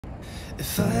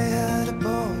If I had a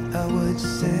boat, I would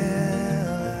sail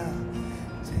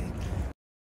out. Take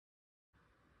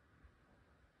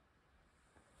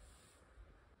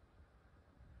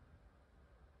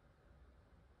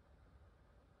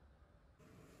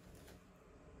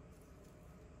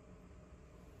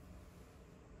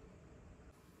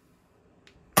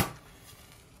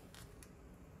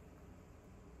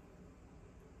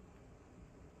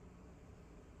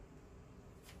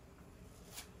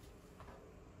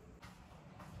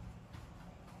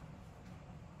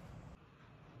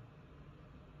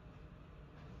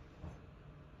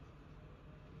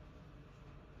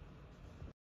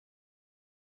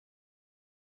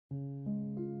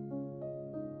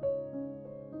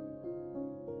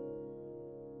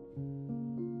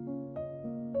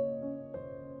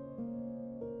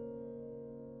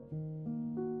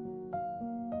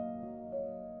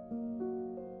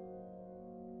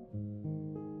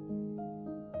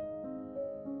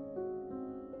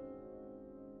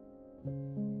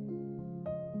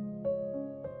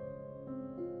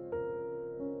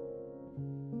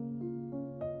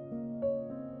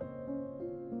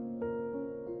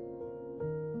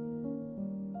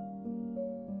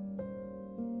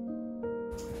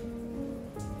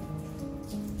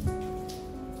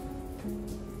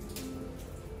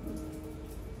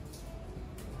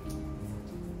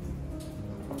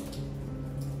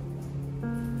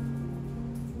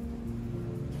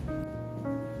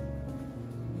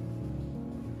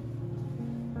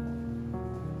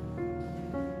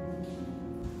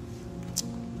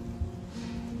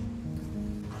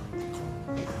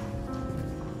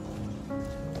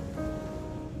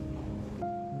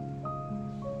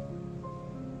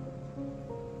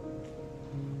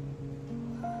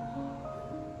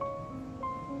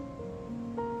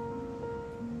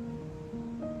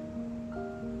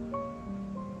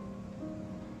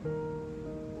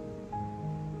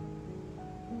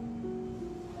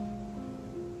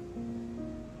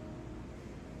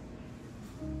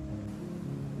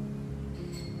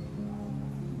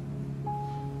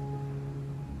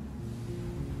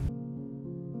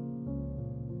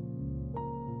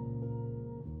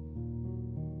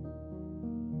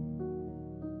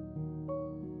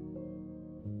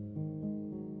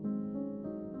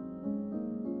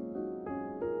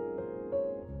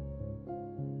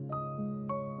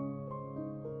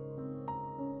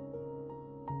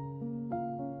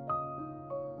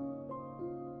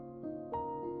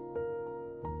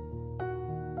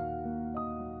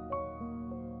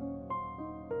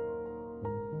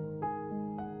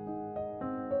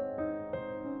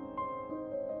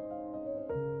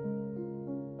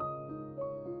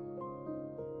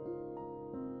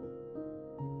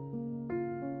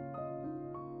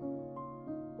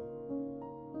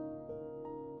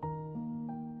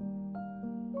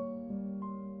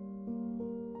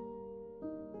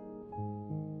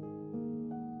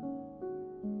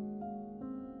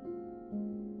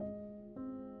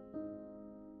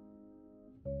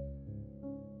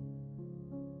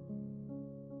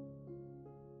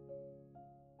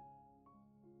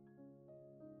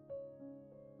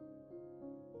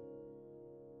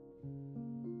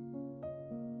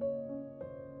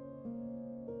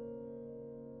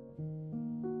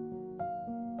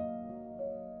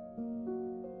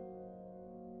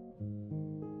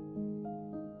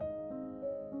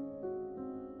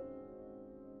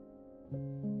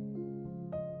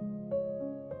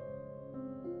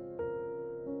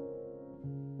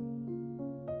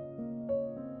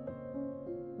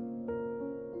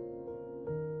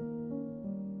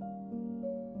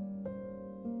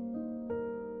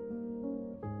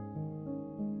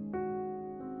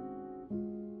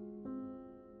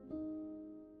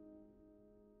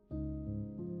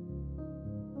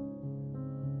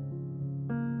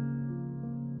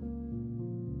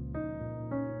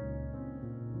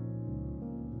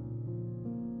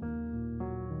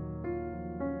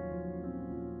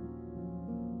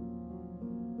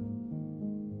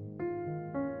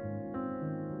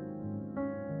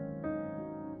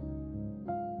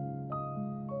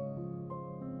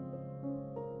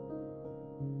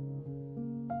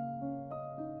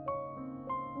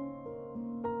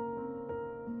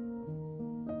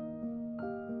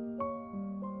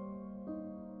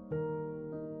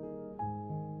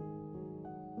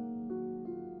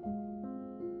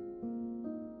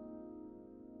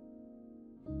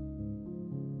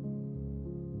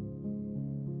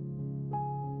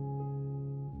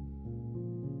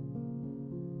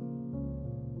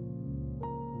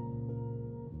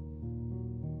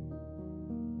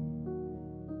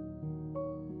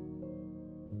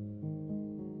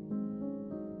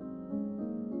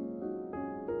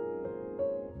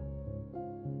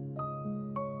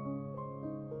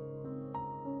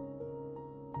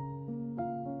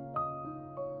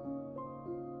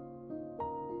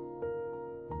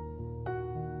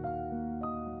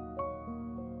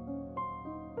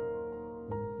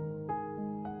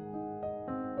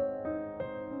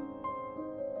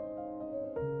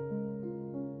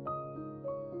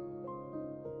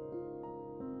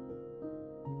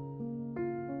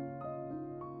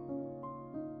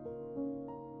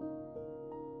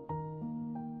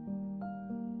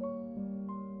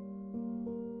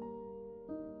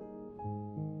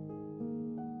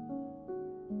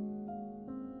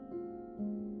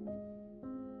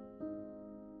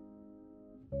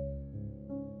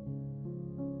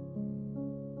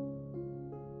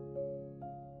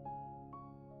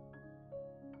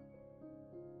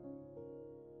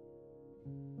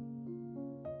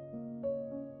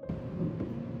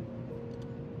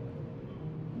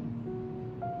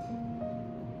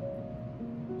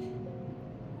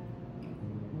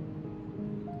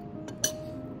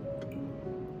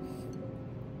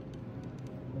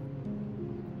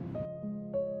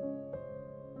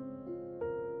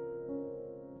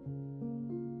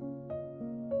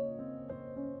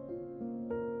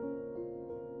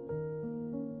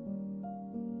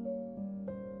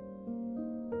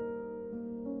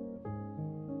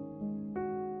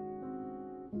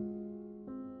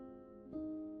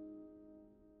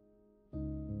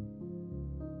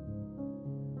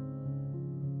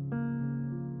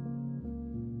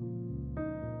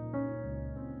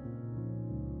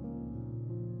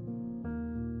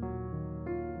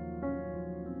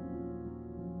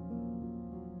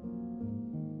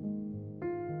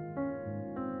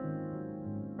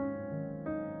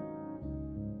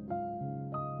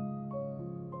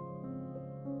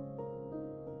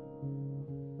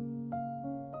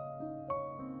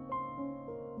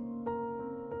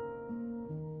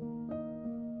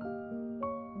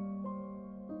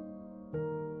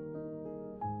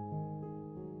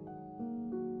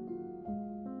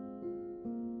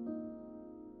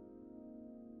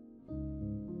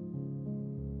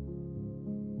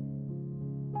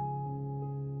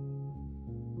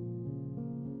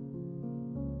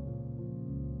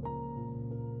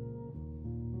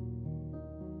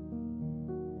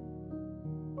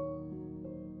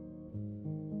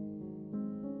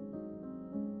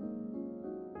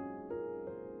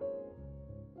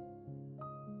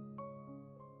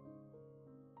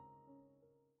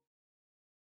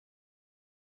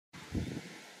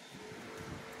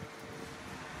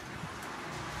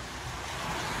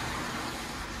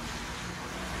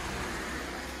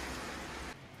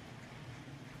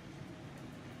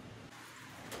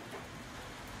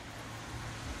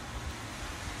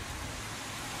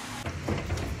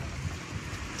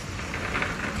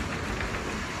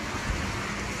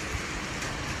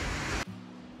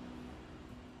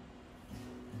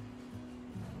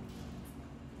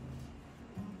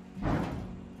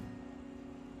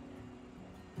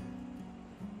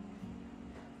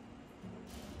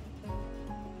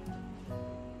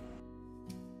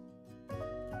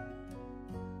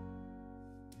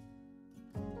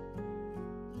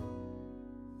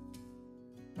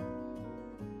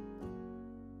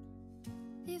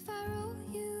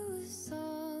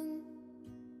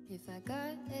If I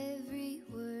got every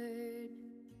word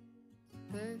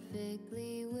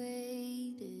perfectly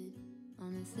weighted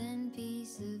on a thin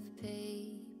piece of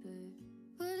paper,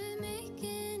 would it make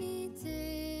any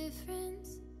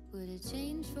difference? Would it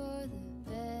change for the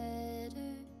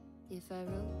better if I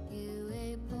wrote you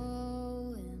a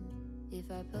poem,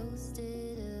 if I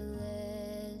posted a letter?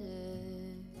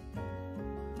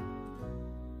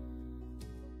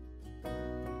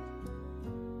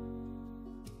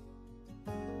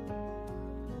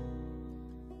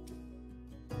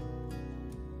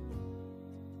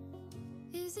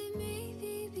 Is it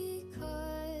maybe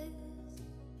because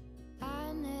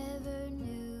I never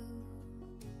knew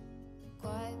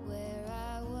quite where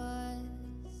I was,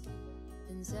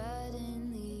 then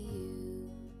suddenly you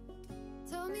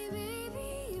told me,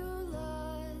 baby, you're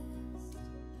lost,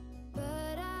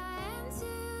 but I am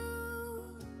too.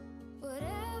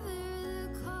 Whatever the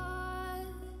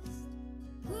cost,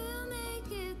 we'll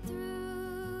make it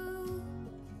through.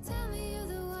 Tell me you're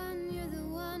the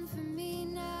one for me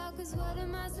now, 'cause what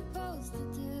am I supposed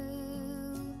to do?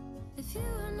 If you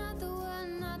are not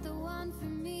the one for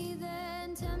me,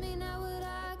 then tell me now what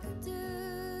I could do.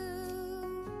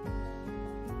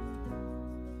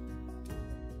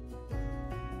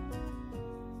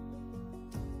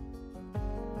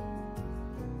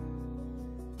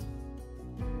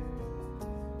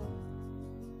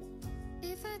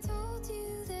 If I told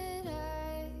you that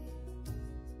I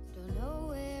don't know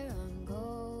where I'm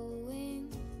going,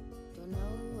 don't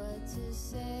know what to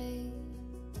say,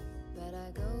 but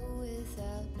I go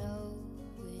without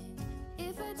knowing.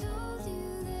 If I told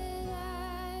you that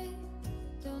I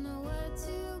don't know what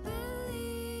to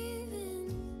believe in,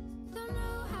 don't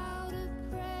know how to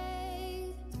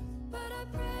pray, but I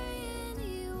pray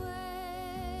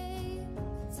anyway.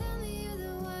 Tell me you're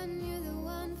the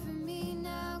one for me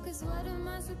now, 'cause what am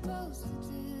I supposed to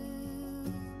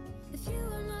do? If you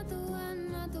are not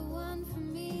the one for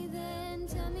me, then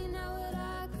tell me now what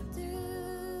I could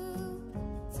do.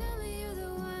 Tell me you're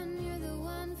the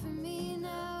one for me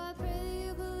now. I pray that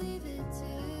you believe it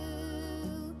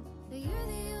too, that you're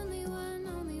the only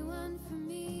one for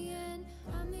me, and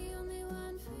I'm the only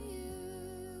one for you.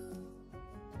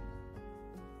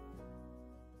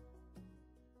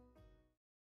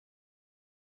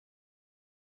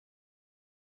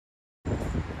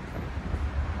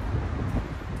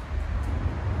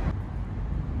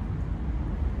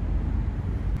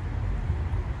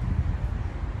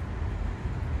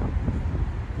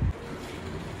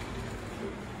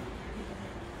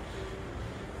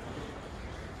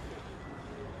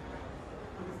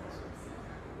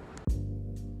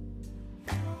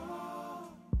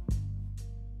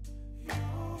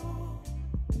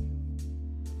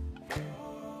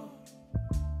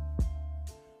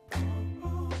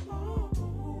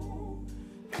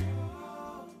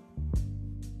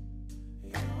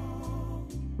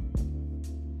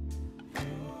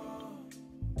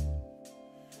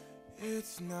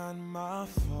 It's not my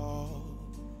fault.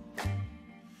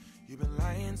 You've been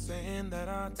lying, saying that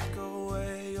I took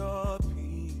away your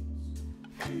peace.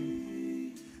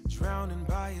 Drowning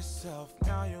by yourself,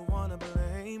 now you wanna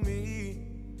blame me.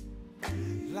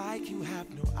 Like you have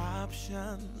no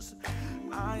options.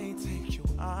 I ain't take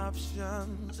your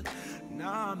options.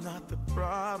 Nah, I'm not the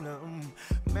problem.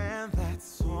 Man,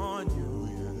 that's on you,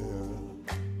 yeah.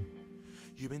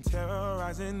 You've been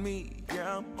terrorizing me,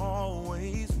 yeah, I'm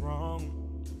always wrong.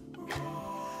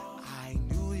 I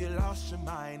knew you lost your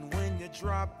mind when you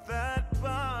dropped that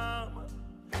bomb.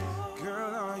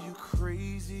 Girl, are you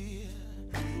crazy?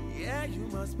 Yeah, you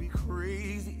must be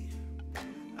crazy.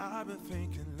 I've been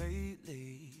thinking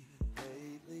lately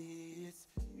it's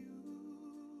you.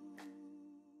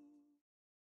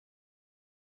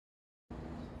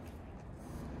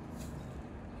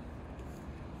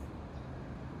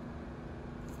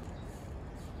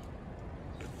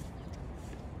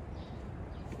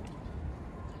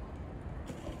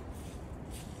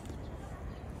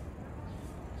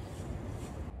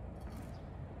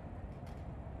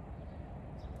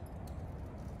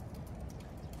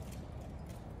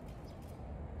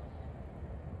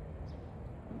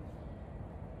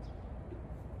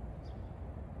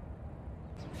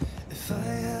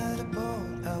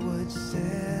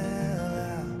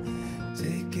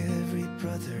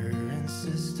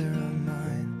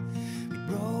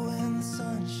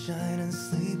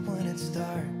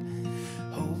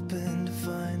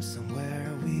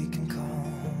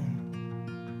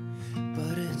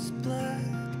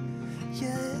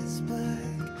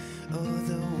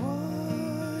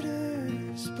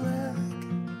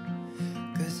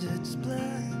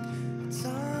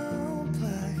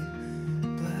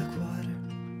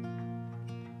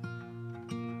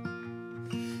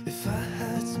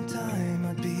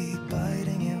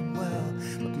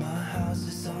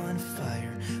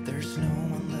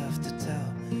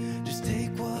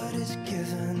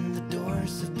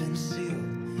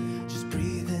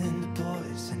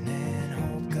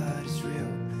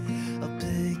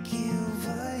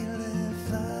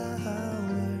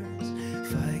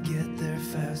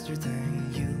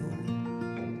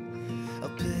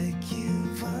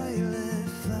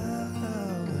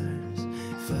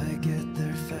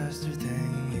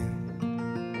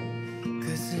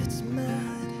 it's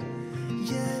mad,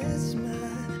 yeah it's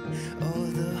mad. Oh,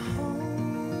 the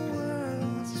whole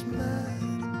world's mad.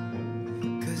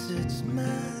 'Cause it's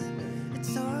mad,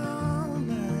 it's all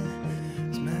mad.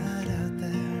 It's mad out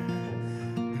there.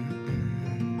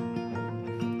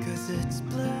 'Cause it's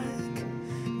black,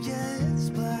 yeah it's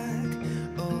black.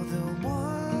 Oh, the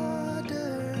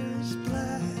water's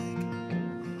black.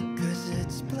 'Cause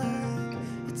it's black,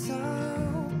 it's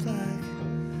all black,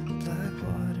 black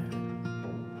water.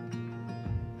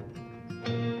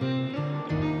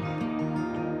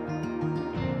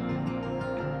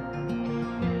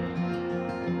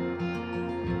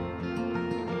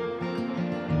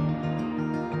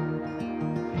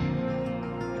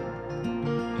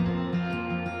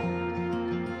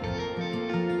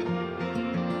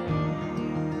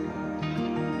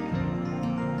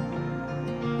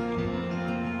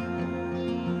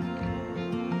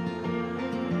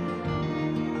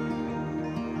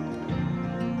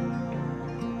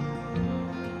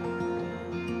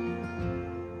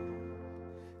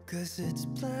 Cause it's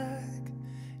black,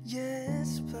 yeah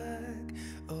it's black.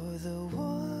 Oh, the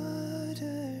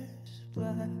water's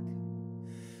black.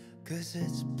 Cause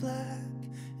it's black,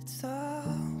 it's all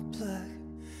black,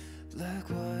 black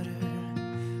water,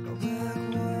 oh black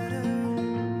water.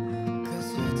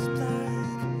 Cause it's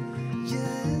black,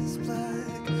 yeah it's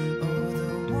black. Oh,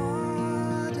 the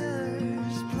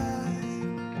water's black.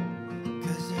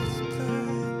 Cause it's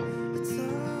black, it's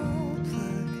all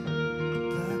black,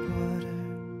 black water.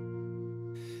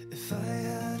 If I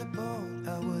had a boat,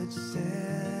 I would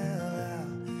sail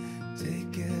out,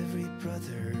 take every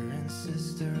brother and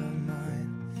sister of mine.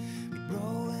 We'd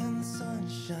roll in the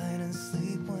sunshine and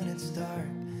sleep when it's dark.